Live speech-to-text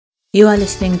You are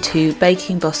listening to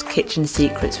Baking Boss Kitchen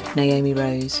Secrets with Naomi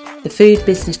Rose, the food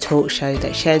business talk show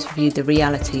that shares with you the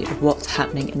reality of what's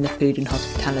happening in the food and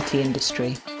hospitality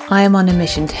industry. I am on a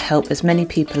mission to help as many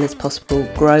people as possible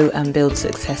grow and build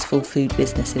successful food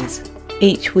businesses.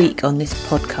 Each week on this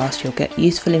podcast, you'll get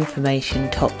useful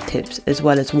information, top tips, as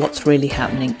well as what's really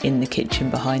happening in the kitchen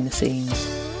behind the scenes.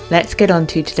 Let's get on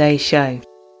to today's show.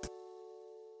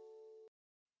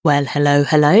 Well, hello,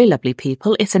 lovely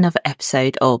people. It's another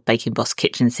episode of Baking Boss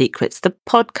Kitchen Secrets, the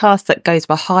podcast that goes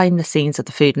behind the scenes of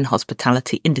the food and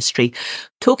hospitality industry,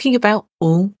 talking about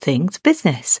all things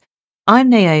business. I'm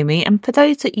Naomi, and for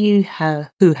those of you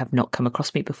who have not come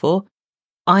across me before,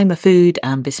 I'm a food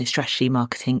and business strategy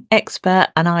marketing expert,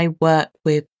 and I work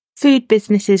with food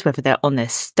businesses, whether they're on their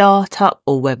startup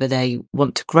or whether they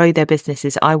want to grow their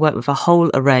businesses. I work with a whole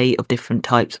array of different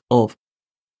types of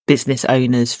business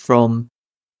owners, from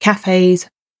cafes,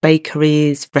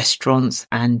 bakeries, restaurants,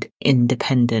 and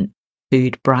independent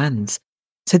food brands.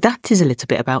 So that is a little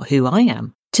bit about who I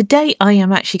am. Today, I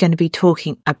am actually going to be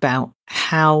talking about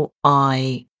how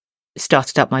I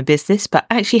started up my business, but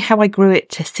actually how I grew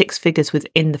it to six figures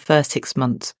within the first 6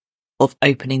 months of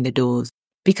opening the doors.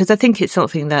 Because I think it's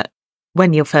something that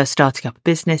when you're first starting up a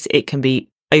business, it can be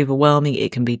overwhelming,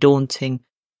 it can be daunting.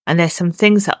 And there's some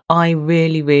things that I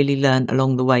really learned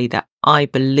along the way that I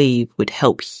believe would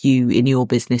help you in your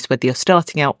business, whether you're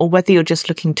starting out or whether you're just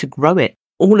looking to grow it.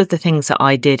 All of the things that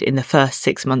I did in the first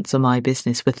 6 months of my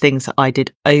business were things that I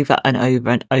did over and over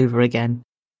and over again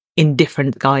in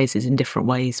different guises, in different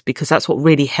ways, because that's what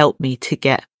really helped me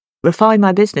to refine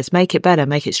my business, make it better,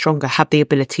 make it stronger, have the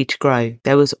ability to grow.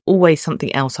 There was always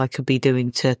something else I could be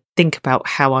doing to think about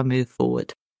how I move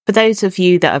forward. For those of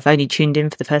you that have only tuned in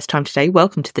for the first time today,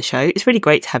 welcome to the show. It's really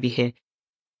great to have you here.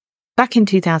 Back in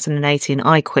 2018,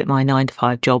 I quit my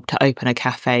 9-to-5 job to open a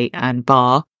cafe and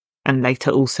bar, and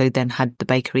later also then had the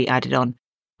bakery added on.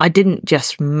 I didn't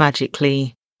just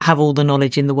magically have all the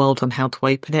knowledge in the world on how to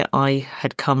open it. I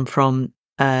had come from,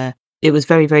 it was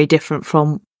very different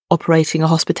from operating a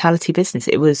hospitality business.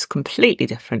 It was completely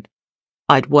different.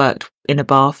 I'd worked in a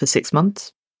bar for 6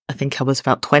 months. I think I was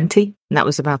about 20, and that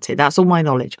was about it. That's all my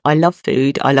knowledge. I love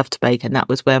food, I love to bake, and that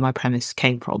was where my premise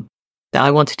came from, that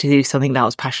I wanted to do something that I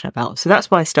was passionate about. So that's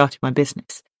why I started my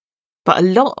business. But a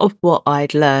lot of what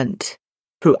I'd learned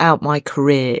throughout my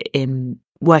career in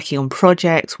working on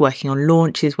projects, working on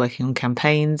launches, working on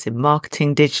campaigns, in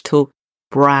marketing, digital,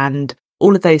 brand,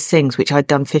 all of those things, which I'd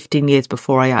done 15 years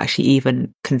before I actually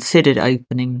even considered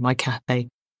opening my cafe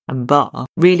and bar,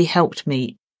 really helped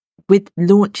me with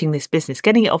launching this business,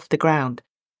 getting it off the ground.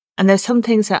 And there's some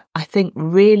things that I think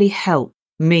really helped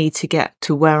me to get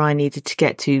to where I needed to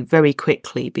get to very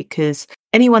quickly, because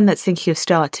anyone that's thinking of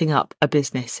starting up a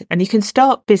business, and you can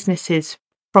start businesses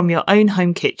from your own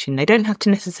home kitchen, they don't have to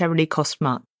necessarily cost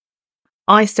much.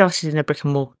 I started in a brick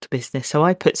and mortar business, so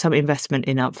I put some investment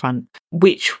in up front,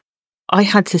 which I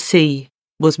had to see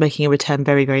was making a return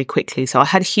very quickly. So I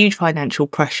had huge financial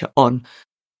pressure on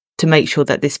to make sure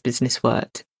that this business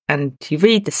worked. And you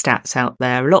read the stats out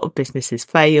there, a lot of businesses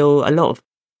fail. A lot of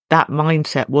that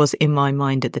mindset was in my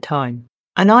mind at the time.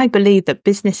 And I believe that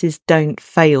businesses don't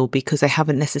fail because they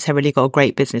haven't necessarily got a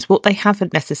great business. What they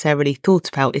haven't necessarily thought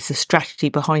about is the strategy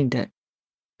behind it.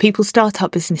 People start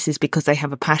up businesses because they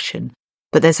have a passion,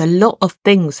 but there's a lot of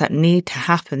things that need to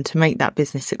happen to make that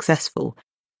business successful.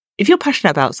 If you're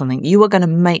passionate about something, you are going to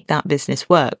make that business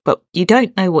work, but you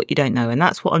don't know what you don't know. And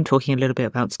that's what I'm talking a little bit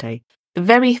about today. The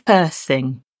very first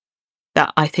thing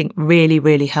that I think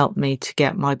really helped me to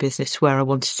get my business to where I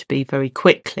wanted to be very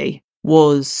quickly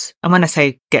was, and when I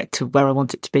say get to where I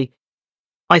want it to be,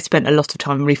 I spent a lot of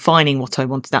time refining what I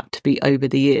wanted that to be over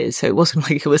the years. So it wasn't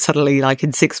like it was suddenly like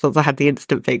in 6 months I had the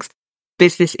instant fix.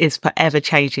 Business is forever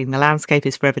changing. The landscape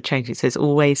is forever changing. So it's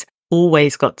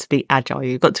always got to be agile.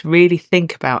 You've got to really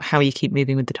think about how you keep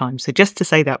moving with the times. So just to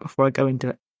say that before I go into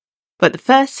it. But the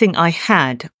first thing I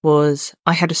had was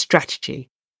I had a strategy.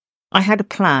 I had a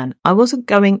plan. I wasn't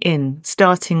going in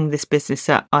starting this business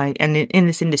and in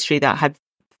this industry that I had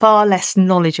far less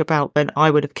knowledge about than I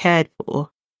would have cared for,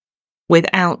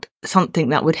 without something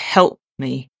that would help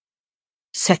me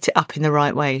set it up in the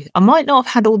right way. I might not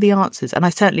have had all the answers, and I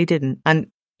certainly didn't. And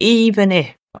even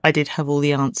if I did have all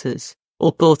the answers,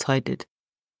 or thought I did,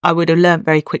 I would have learned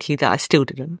very quickly that I still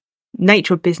didn't.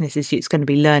 Nature of business is it's going to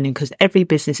be learning, because every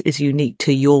business is unique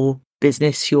to your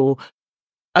business, your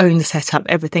own setup.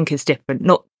 Everything is different.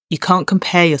 You can't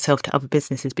compare yourself to other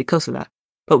businesses because of that.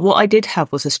 But what I did have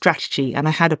was a strategy, and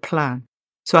I had a plan.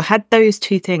 So I had those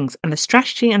two things, and a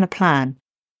strategy and a plan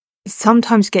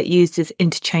sometimes get used as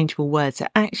interchangeable words. They're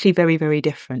actually very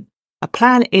different. A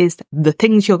plan is the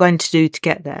things you're going to do to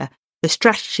get there. The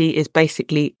strategy is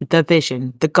basically the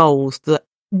vision, the goals,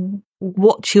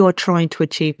 what you're trying to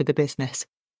achieve with the business.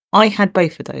 I had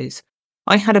both of those.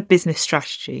 I had a business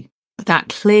strategy that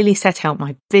clearly set out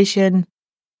my vision,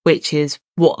 which is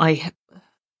what I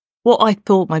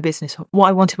thought what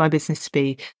I wanted my business to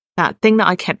be, that thing that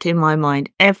I kept in my mind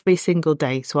every single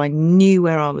day, so I knew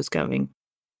where I was going.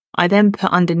 I then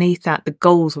put underneath that the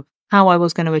goals of how I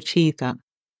was going to achieve that.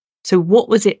 So what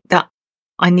was it that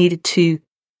I needed to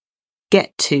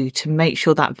get to make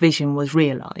sure that vision was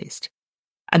realised?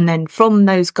 And then from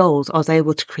those goals, I was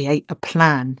able to create a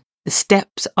plan, the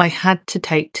steps I had to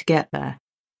take to get there.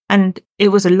 And it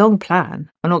was a long plan.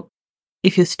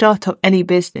 If you start up any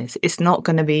business, it's not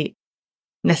going to be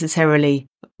necessarily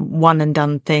one and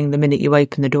done thing the minute you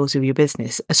open the doors of your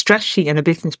business. A strategy and a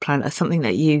business plan are something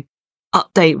that you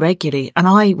update regularly. And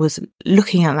I was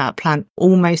looking at that plan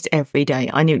almost every day.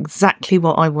 I knew exactly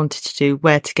what I wanted to do,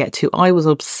 where to get to. I was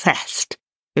obsessed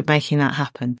with making that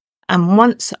happen. And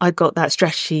once I got that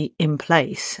strategy in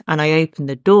place and I opened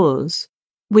the doors,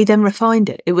 we then refined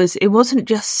it. It wasn't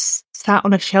just sat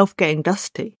on a shelf getting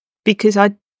dusty, because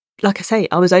like I say,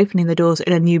 I was opening the doors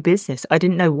in a new business. I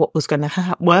didn't know what was going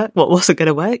to work, what wasn't going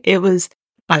to work.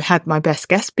 I had my best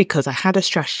guess because I had a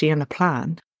strategy and a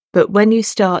plan. But when you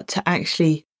start to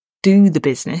actually do the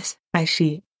business,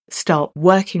 actually start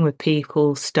working with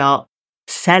people, start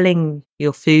selling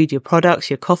your food, your products,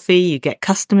 your coffee, you get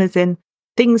customers in,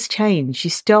 things change. You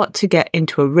start to get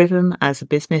into a rhythm as a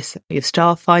business, your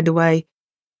staff find a way.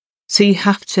 So you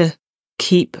have to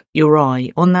keep your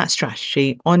eye on that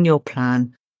strategy, on your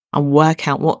plan, and work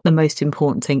out what the most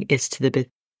important thing is to the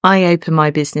business. I opened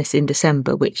my business in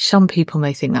December, which some people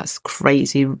may think that's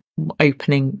crazy,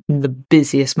 opening in the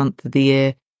busiest month of the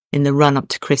year in the run up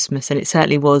to Christmas. And it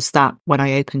certainly was that when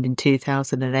I opened in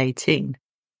 2018.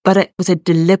 But it was a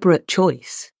deliberate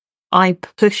choice. I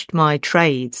pushed my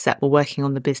trades that were working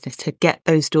on the business to get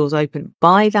those doors open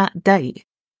by that date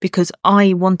because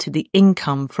I wanted the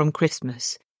income from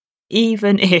Christmas.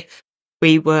 Even if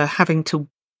we were having to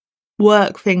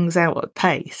work things out at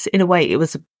pace, in a way, it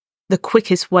was the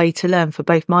quickest way to learn for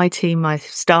both my team, my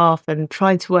staff, and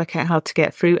trying to work out how to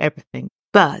get through everything.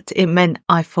 But it meant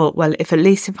I thought, well, if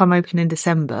I'm open in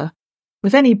December,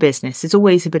 with any business, there's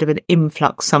always a bit of an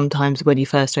influx sometimes when you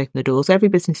first open the doors. Every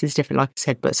business is different, like I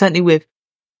said, but certainly with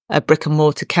a brick and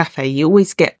mortar cafe, you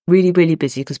always get really, really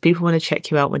busy because people want to check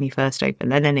you out when you first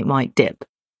open, and then it might dip.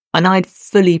 And I'd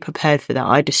fully prepared for that.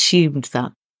 I'd assumed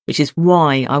that, which is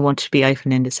why I wanted to be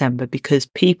open in December, because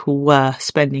people were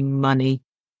spending money.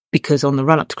 Because on the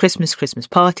run up to Christmas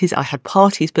parties, I had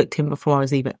parties booked in before I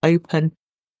was even open.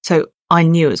 So I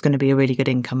knew it was going to be a really good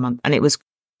income month. And it was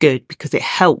good because it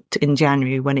helped in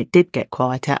January when it did get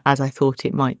quieter, as I thought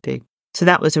it might do. So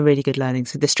that was a really good learning.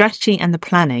 So the strategy and the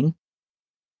planning,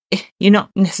 you're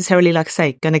not necessarily, like I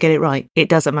say, going to get it right. It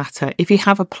doesn't matter. If you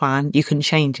have a plan, you can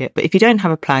change it. But if you don't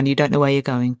have a plan, you don't know where you're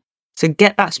going. So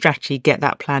get that strategy, get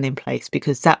that plan in place,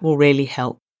 because that will really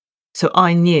help. So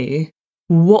I knew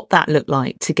what that looked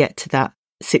like to get to that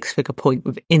 6-figure point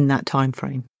within that time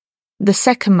frame. The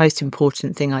second most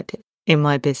important thing I did in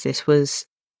my business was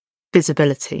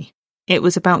visibility. It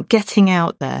was about getting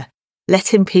out there,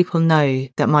 letting people know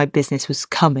that my business was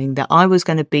coming, that I was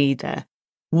going to be there,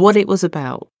 what it was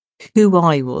about, who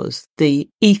I was, the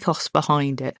ethos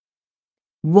behind it,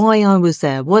 why I was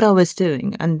there, what I was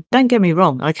doing. And don't get me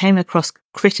wrong, I came across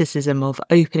criticism of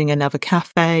opening another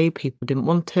cafe. People didn't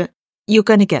want it. You're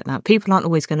going to get that. People aren't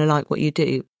always going to like what you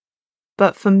do.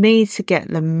 But for me to get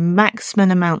the maximum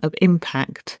amount of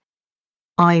impact,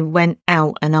 I went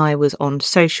out and I was on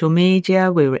social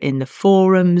media. We were in the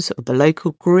forums of the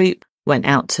local group, went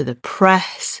out to the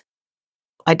press.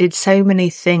 I did so many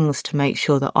things to make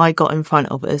sure that I got in front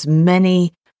of as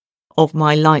many of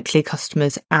my likely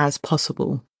customers as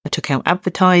possible. I took out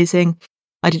advertising.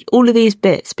 I did all of these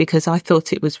bits because I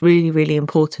thought it was really, really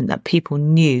important that people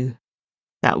knew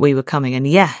that we were coming. And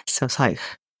yes, I was like,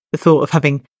 the thought of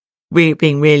being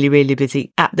really, really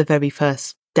busy at the very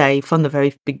first day from the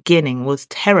very beginning was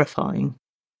terrifying.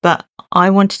 But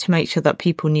I wanted to make sure that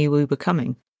people knew we were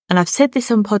coming. And I've said this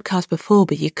on podcasts before,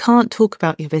 but you can't talk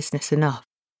about your business enough.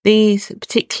 These,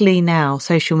 particularly now,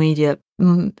 social media,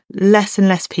 less and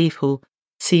less people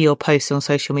see your posts on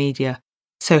social media.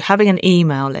 So having an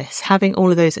email list, having all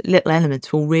of those little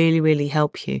elements will really, really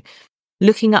help you.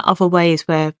 Looking at other ways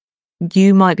where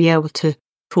you might be able to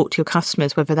talk to your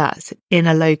customers, whether that's in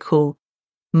a local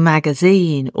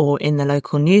magazine or in the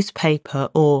local newspaper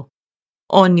or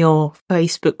on your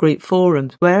Facebook group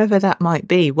forums, wherever that might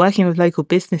be, working with local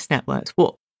business networks.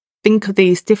 Think of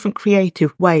these different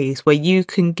creative ways where you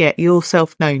can get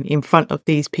yourself known in front of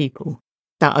these people.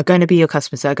 that are going to be your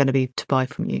customers, that are going to be to buy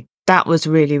from you. That was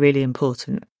really, really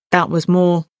important. That was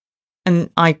more, and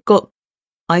I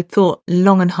thought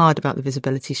long and hard about the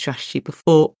visibility strategy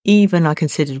before even I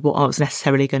considered what I was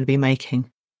necessarily going to be making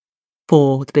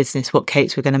for the business, what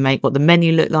cakes we're going to make, what the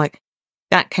menu looked like.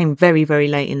 That came very, very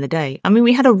late in the day. I mean,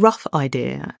 we had a rough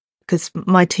idea because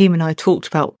my team and I talked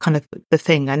about kind of the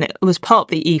thing, and it was part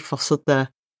of the ethos of the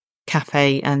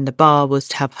cafe and the bar was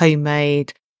to have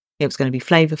homemade. It was going to be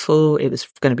flavorful. It was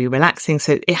going to be relaxing.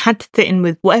 So it had to fit in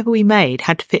with whatever we made,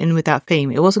 had to fit in with that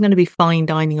theme. It wasn't going to be fine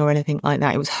dining or anything like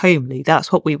that. It was homely.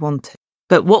 That's what we wanted.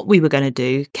 But what we were going to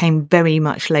do came very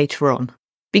much later on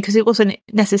because it wasn't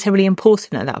necessarily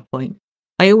important at that point.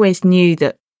 I always knew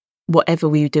that whatever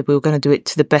we did, we were going to do it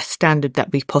to the best standard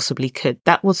that we possibly could.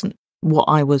 That wasn't what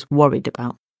I was worried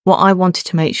about. What I wanted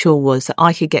to make sure was that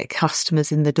I could get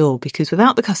customers in the door, because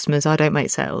without the customers, I don't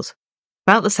make sales.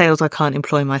 Without the sales, I can't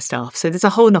employ my staff. So there's a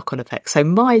whole knock-on effect. So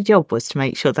my job was to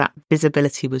make sure that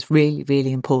visibility was really,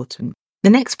 really important.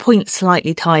 The next point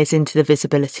slightly ties into the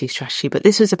visibility strategy, but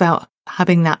this was about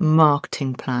having that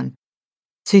marketing plan.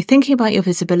 So you're thinking about your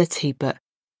visibility, but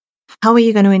how are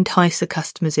you going to entice the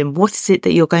customers in? What is it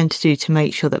that you're going to do to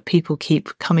make sure that people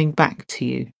keep coming back to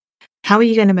you? How are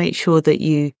you going to make sure that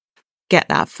you get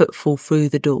that footfall through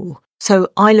the door? So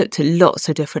I looked at lots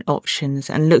of different options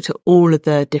and looked at all of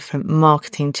the different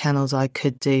marketing channels I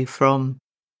could do, from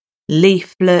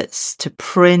leaflets to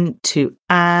print to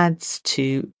ads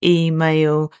to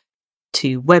email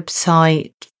to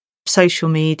website, social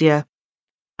media.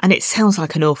 And it sounds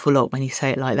like an awful lot when you say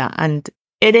it like that. And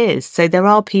it is. So there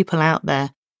are people out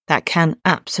there that can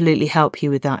absolutely help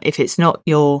you with that. If it's not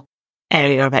your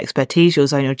area of expertise, your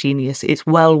zone of genius, it's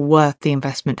well worth the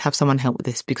investment to have someone help with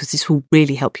this, because this will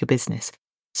really help your business.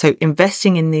 So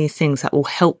investing in these things that will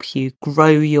help you grow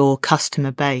your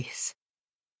customer base,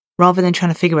 rather than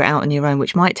trying to figure it out on your own,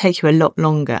 which might take you a lot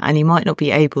longer and you might not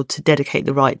be able to dedicate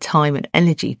the right time and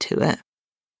energy to it.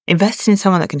 Invest in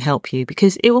someone that can help you,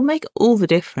 because it will make all the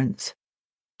difference.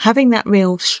 Having that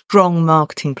real strong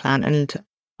marketing plan, and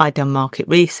I'd done market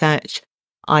research,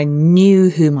 I knew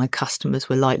who my customers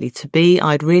were likely to be.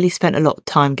 I'd really spent a lot of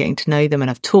time getting to know them, and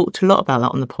I've talked a lot about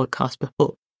that on the podcast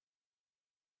before.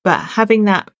 But having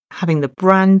the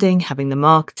branding, having the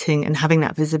marketing, and having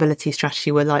that visibility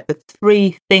strategy were like the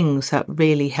three things that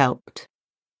really helped.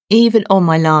 Even on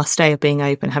my last day of being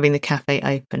open, having the cafe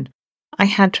open, I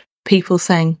had people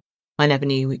saying, I never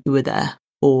knew you were there,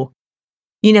 or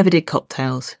you never did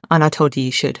cocktails, and I told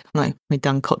you should. Like, we'd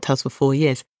done cocktails for 4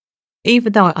 years.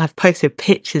 Even though I've posted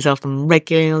pictures of them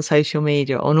regularly on social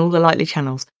media, on all the likely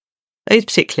channels, those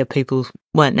particular people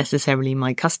weren't necessarily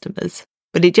my customers.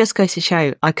 But it just goes to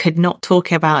show I could not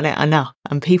talk about it enough,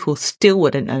 and people still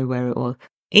wouldn't know where it was.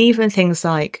 Even things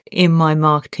like in my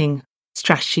marketing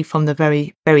strategy from the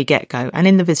very, very get-go, and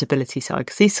in the visibility side,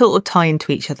 because these sort of tie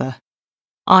into each other,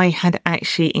 I had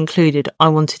actually included I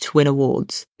wanted to win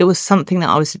awards. It was something that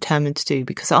I was determined to do,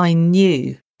 because I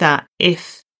knew that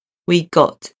if we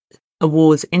got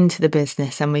awards into the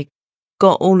business and we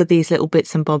got all of these little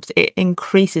bits and bobs, it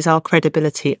increases our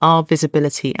credibility, our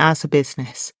visibility as a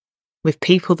business with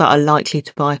people that are likely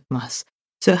to buy from us.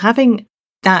 So having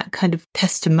that kind of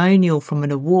testimonial from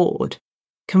an award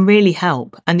can really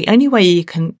help. And the only way you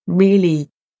can really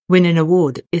win an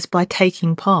award is by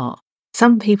taking part.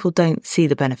 Some people don't see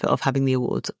the benefit of having the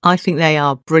awards. I think they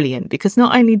are brilliant, because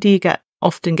not only do you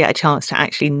often get a chance to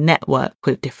actually network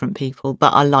with different people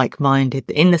that are like-minded,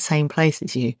 in the same place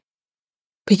as you,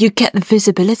 but you get the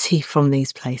visibility from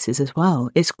these places as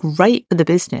well. It's great for the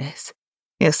business.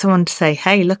 You know, someone to say,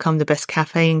 hey, look, I'm the best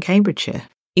cafe in Cambridgeshire.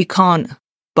 You can't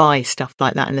buy stuff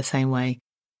like that in the same way.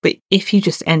 But if you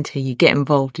just enter, you get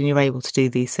involved and you're able to do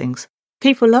these things.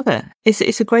 People love it.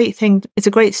 It's a great thing. It's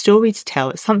a great story to tell.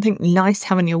 It's something nice to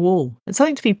have on your wall. It's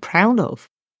something to be proud of.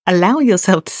 Allow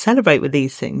yourself to celebrate with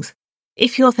these things.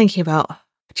 If you're thinking about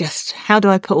just how do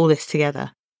I put all this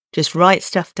together, just write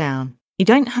stuff down. You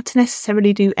don't have to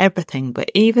necessarily do everything,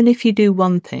 but even if you do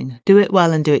one thing, do it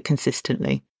well and do it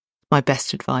consistently. My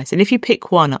best advice. And if you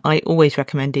pick one, I always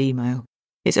recommend email.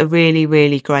 It's a really,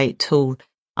 really great tool,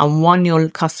 and one your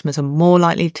customers are more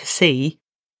likely to see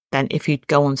than if you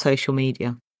go on social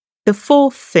media. The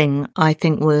fourth thing I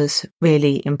think was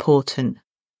really important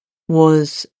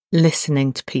was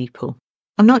listening to people.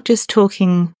 I'm not just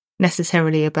talking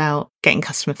necessarily about getting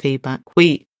customer feedback.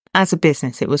 As a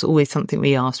business, it was always something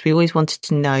we asked. We always wanted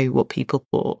to know what people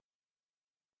thought.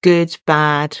 Good,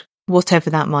 bad, whatever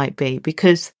that might be,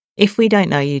 because if we don't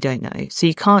know, you don't know. So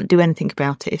you can't do anything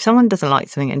about it. If someone doesn't like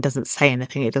something and doesn't say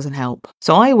anything, it doesn't help.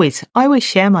 So I always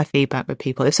share my feedback with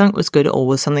people. If something was good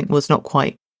or something was not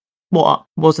quite what I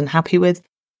wasn't happy with,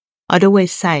 I'd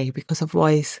always say, because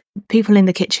otherwise people in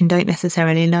the kitchen don't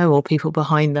necessarily know, or people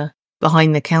behind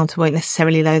the counter won't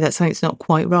necessarily know that something's not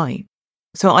quite right.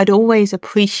 So I'd always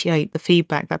appreciate the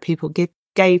feedback that people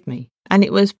gave me. And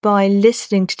it was by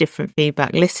listening to different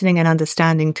feedback, listening and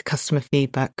understanding to customer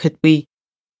feedback, could we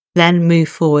then move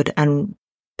forward and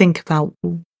think about,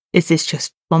 is this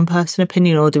just one person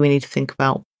opinion, or do we need to think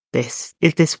about this?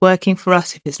 Is this working for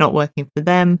us if it's not working for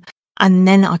them? And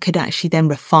then I could actually then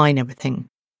refine everything.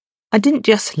 I didn't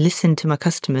just listen to my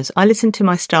customers, I listened to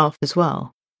my staff as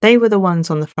well. They were the ones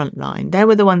on the front line. They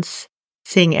were the ones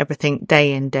seeing everything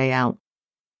day in, day out.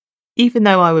 Even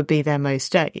though I would be there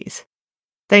most days,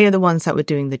 they are the ones that were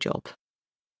doing the job.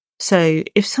 So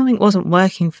if something wasn't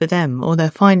working for them, or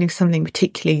they're finding something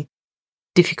particularly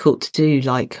difficult to do,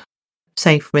 like,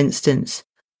 say, for instance,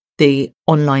 the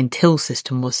online till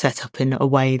system was set up in a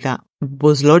way that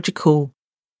was logical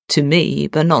to me,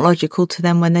 but not logical to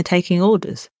them when they're taking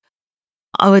orders,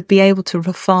 I would be able to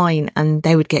refine, and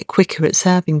they would get quicker at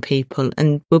serving people,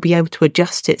 and we'll be able to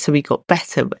adjust it so we got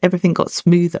better. Everything got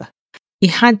smoother. You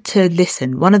had to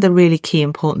listen. One of the really key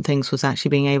important things was actually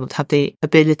being able to have the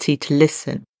ability to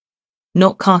listen,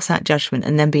 not cast that judgment,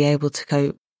 and then be able to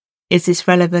go, is this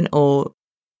relevant, or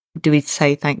do we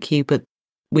say thank you, but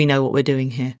we know what we're doing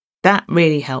here? That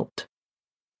really helped.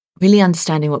 Really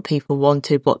understanding what people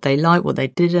wanted, what they liked, what they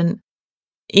didn't.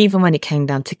 Even when it came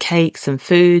down to cakes and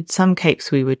food, some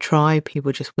cakes we would try,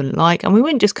 people just wouldn't like. And we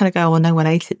wouldn't just kind of go, well, no one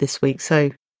ate it this week, so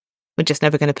we're just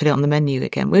never going to put it on the menu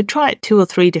again. We'd try it 2 or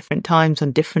 3 different times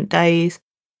on different days.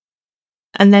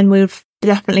 And then we'd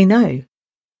definitely know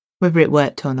whether it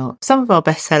worked or not. Some of our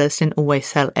best sellers didn't always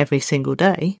sell every single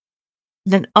day.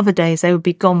 Then other days they would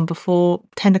be gone before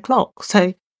 10 o'clock.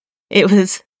 So it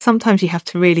was, sometimes you have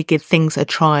to really give things a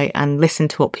try and listen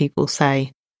to what people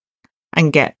say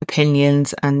and get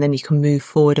opinions, and then you can move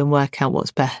forward and work out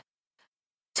what's best.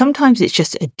 Sometimes it's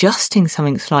just adjusting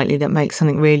something slightly that makes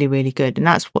something really, really good, and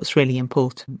that's what's really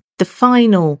important. The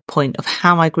final point of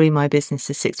how I grew my business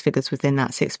to 6 figures within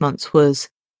that 6 months was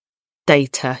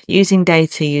data, using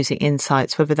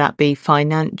insights, whether that be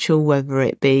financial, whether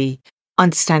it be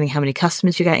understanding how many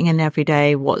customers you're getting in every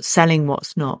day, what's selling,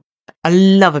 what's not. I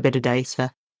love a bit of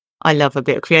data. I love a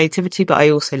bit of creativity, but I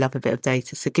also love a bit of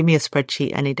data. So give me a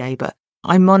spreadsheet any day. But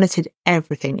I monitored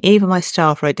everything. Even my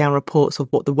staff wrote down reports of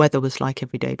what the weather was like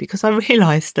every day, because I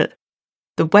realised that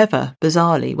the weather,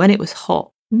 bizarrely, when it was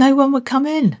hot, no one would come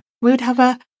in. We would have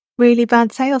a really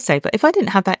bad sales day. But if I didn't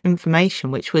have that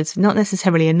information, which was not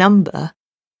necessarily a number,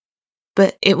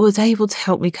 but it was able to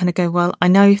help me kind of go, well, I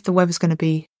know if the weather's going to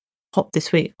be hot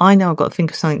this week, I know I've got to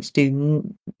think of something to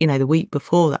do, the week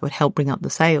before that would help bring up the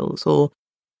sales. Or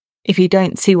if you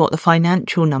don't see what the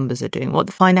financial numbers are doing, what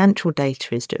the financial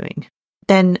data is doing,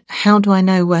 then how do I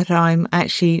know whether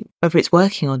it's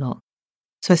working or not?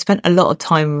 So I spent a lot of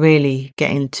time really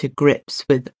getting to grips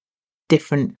with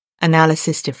different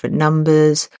analysis, different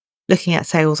numbers, looking at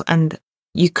sales, and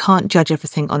you can't judge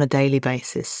everything on a daily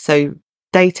basis. So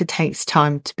data takes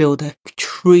time to build a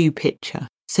true picture.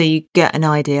 So you get an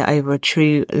idea over a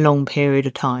true long period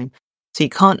of time. So you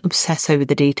can't obsess over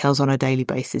the details on a daily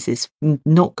basis. It's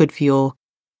not good for your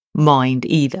mind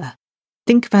either.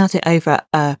 Think about it over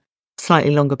a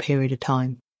slightly longer period of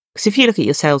time. Because if you look at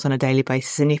your sales on a daily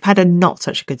basis and you've had a not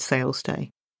such a good sales day,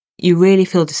 you really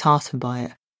feel disheartened by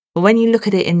it. But when you look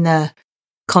at it in the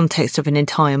context of an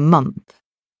entire month,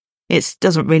 it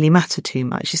doesn't really matter too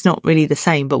much. It's not really the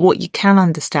same. But what you can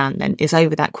understand then is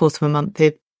over that course of a month,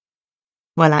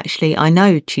 well, actually, I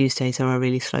know Tuesdays are a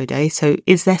really slow day. So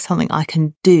is there something I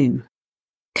can do?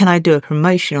 Can I do a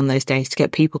promotion on those days to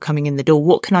get people coming in the door?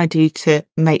 What can I do to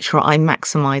make sure I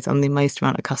maximise on the most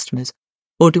amount of customers?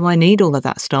 Or do I need all of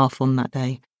that staff on that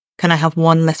day? Can I have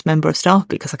one less member of staff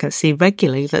because I can see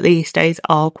regularly that these days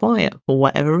are quiet for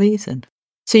whatever reason?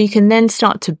 So you can then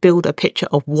start to build a picture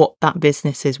of what that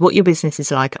business is, what your business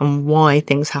is like, and why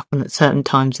things happen at certain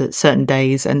times, at certain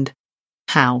days, and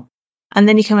how. And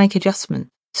then you can make adjustments.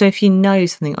 So if you know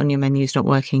something on your menu is not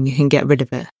working, you can get rid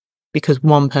of it because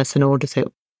one person orders it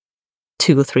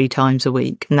 2 or 3 times a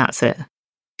week, and that's it.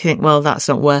 If you think, well, that's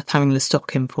not worth having the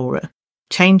stock in for it,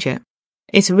 change it.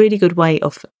 It's a really good way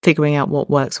of figuring out what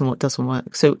works and what doesn't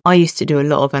work. So I used to do a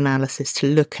lot of analysis to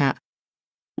look at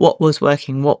what was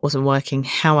working, what wasn't working,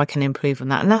 how I can improve on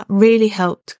that. And that really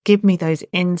helped give me those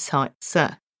insights.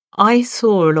 I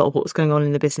saw a lot of what was going on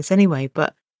in the business anyway,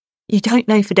 but you don't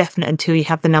know for definite until you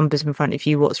have the numbers in front of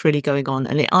you what's really going on.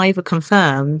 And it either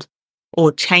confirmed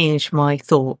or changed my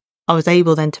thought. I was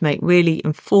able then to make really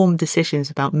informed decisions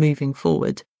about moving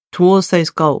forward towards those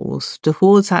goals,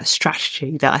 towards that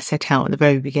strategy that I set out at the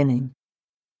very beginning.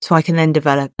 so I can then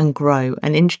develop and grow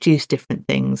and introduce different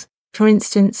things. For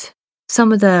instance,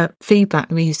 some of the feedback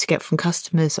we used to get from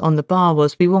customers on the bar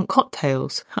was, we want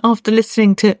cocktails. After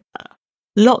listening to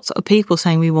lots of people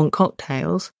saying we want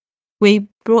cocktails, we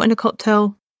brought in a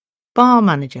cocktail bar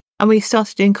manager and we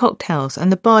started doing cocktails,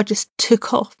 and the bar just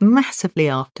took off massively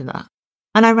after that.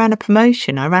 And I ran a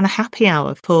promotion. I ran a happy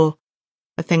hour for,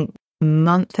 I think, a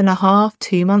month and a half,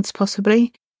 2 months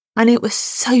possibly. And it was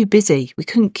so busy. We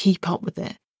couldn't keep up with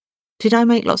it. Did I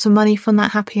make lots of money from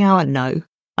that happy hour? No,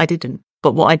 I didn't.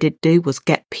 But what I did do was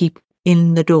get people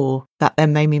in the door that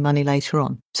then made me money later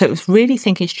on. So it was really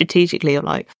thinking strategically of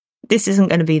like, this isn't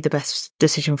going to be the best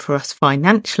decision for us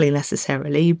financially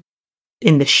necessarily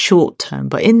in the short term,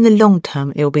 but in the long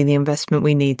term, it will be the investment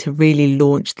we need to really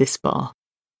launch this bar.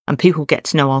 And people get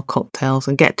to know our cocktails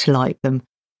and get to like them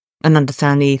and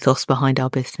understand the ethos behind our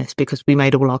business, because we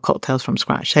made all our cocktails from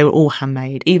scratch. They were all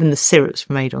handmade. Even the syrups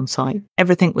were made on site.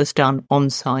 Everything was done on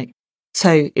site.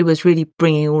 So it was really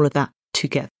bringing all of that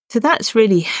together. So that's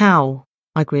really how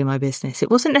I grew my business. It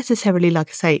wasn't necessarily, like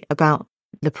I say, about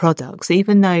the products,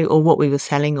 even though, or what we were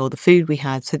selling or the food we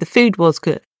had. So the food was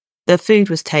good. The food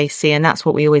was tasty, and that's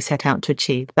what we always set out to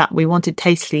achieve, that we wanted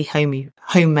tasty,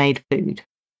 homemade food.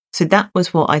 So that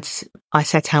was what I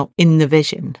set out in the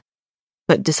vision.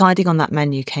 But deciding on that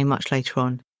menu came much later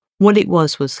on. What it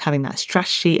was having that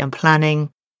strategy and planning,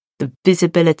 the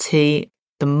visibility,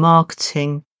 the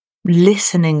marketing,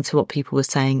 listening to what people were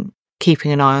saying,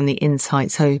 keeping an eye on the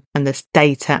insights and the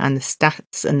data and the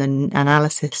stats and the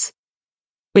analysis,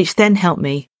 which then helped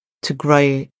me to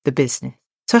grow the business.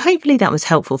 So hopefully that was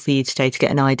helpful for you today to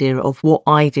get an idea of what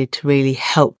I did to really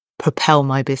help propel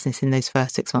my business in those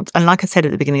first 6 months. And like I said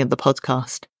at the beginning of the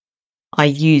podcast, I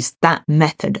used that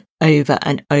method over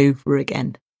and over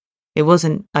again. It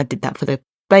wasn't, I did that for the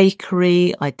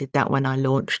bakery. I did that when I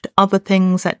launched other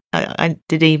things. I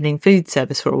did evening food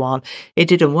service for a while. It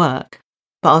didn't work,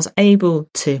 but I was able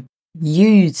to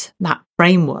use that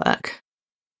framework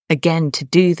again to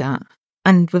do that.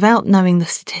 And without knowing the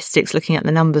statistics, looking at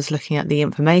the numbers, looking at the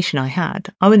information I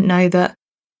had, I wouldn't know that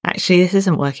actually this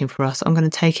isn't working for us. I'm going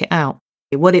to take it out.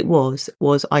 What it was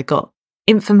I got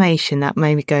information that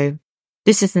made me go,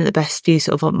 this isn't the best use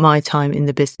of my time in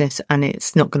the business, and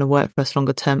it's not going to work for us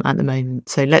longer term at the moment.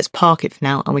 So let's park it for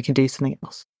now and we can do something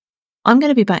else. I'm going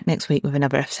to be back next week with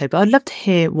another episode, but I'd love to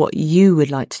hear what you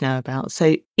would like to know about.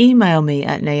 So email me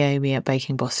at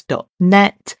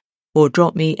naomi@bakingboss.net. or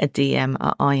drop me a DM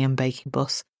at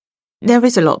IamBakingBoss. There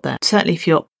is a lot there. Certainly if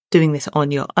you're doing this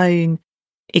on your own,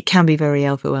 it can be very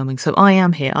overwhelming. So I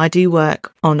am here. I do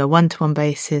work on a one-to-one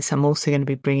basis. I'm also going to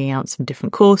be bringing out some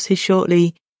different courses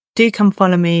shortly. Do come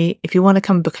follow me. If you want to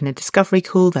come book in a discovery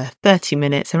call, they're 30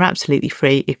 minutes. They're absolutely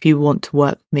free. If you want to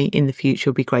work with me in the future,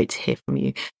 it'll be great to hear from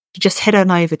you. Just head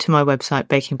on over to my website,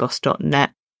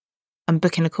 bakingboss.net, and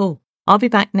book in a call. I'll be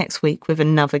back next week with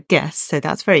another guest, so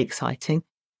that's very exciting.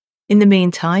 In the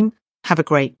meantime, have a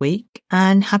great week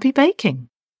and happy baking.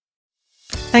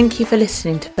 Thank you for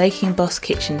listening to Baking Boss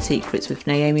Kitchen Secrets with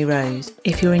Naomi Rose.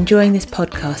 If you're enjoying this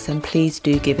podcast, then please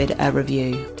do give it a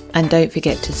review. And don't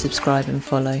forget to subscribe and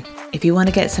follow. If you want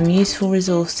to get some useful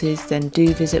resources, then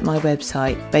do visit my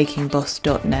website,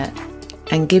 bakingboss.net,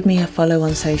 and give me a follow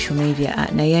on social media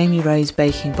at Naomi Rose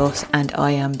Baking Boss and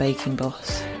I Am Baking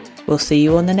Boss. We'll see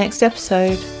you on the next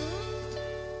episode.